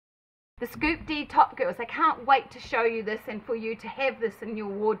The Scoop D top, girls. I can't wait to show you this and for you to have this in your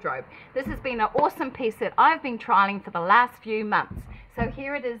wardrobe. This has been an awesome piece that I've been trialing for the last few months. So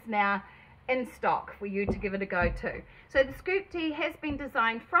here it is now in stock for you to give it a go to. So the Scoop D has been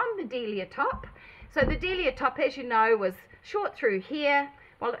designed from the Delia top. So the Delia top, as you know, was short through here.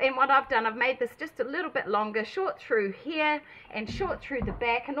 Well, and what I've done, I've made this just a little bit longer, short through here and short through the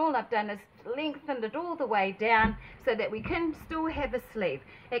back, and all I've done is lengthened it all the way down so that we can still have a sleeve.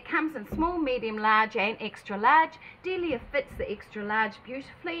 It comes in small, medium, large and extra large. Delia fits the extra large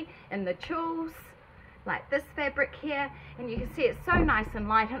beautifully in the tulles, like this fabric here, and you can see it's so nice and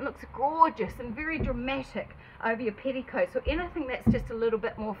light, and it looks gorgeous and very dramatic over your petticoats or anything that's just a little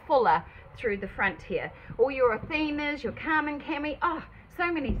bit more fuller through the front here. All your Athenas, your Carmen Cami, oh,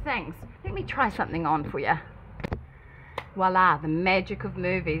 so many things. Let me try something on for you. Voila, the magic of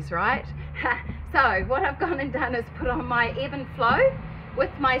movies, right? So what I've gone and done is put on my Ebb and Flow with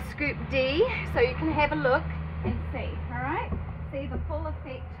my Scoop D, so you can have a look and see, all right? See the full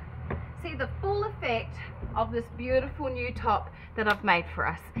effect. See the full effect of this beautiful new top that I've made for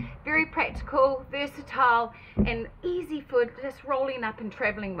us. Very practical, versatile, and easy for just rolling up and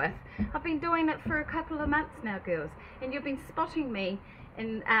traveling with. I've been doing it for a couple of months now, girls, and you've been spotting me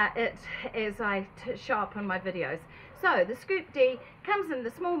in it as I show up on my videos. So the Scoop D comes in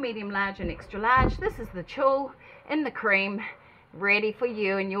the small, medium, large and extra large. This is the tulle in the cream, ready for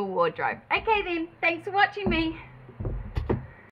you in your wardrobe. Okay then, thanks for watching me.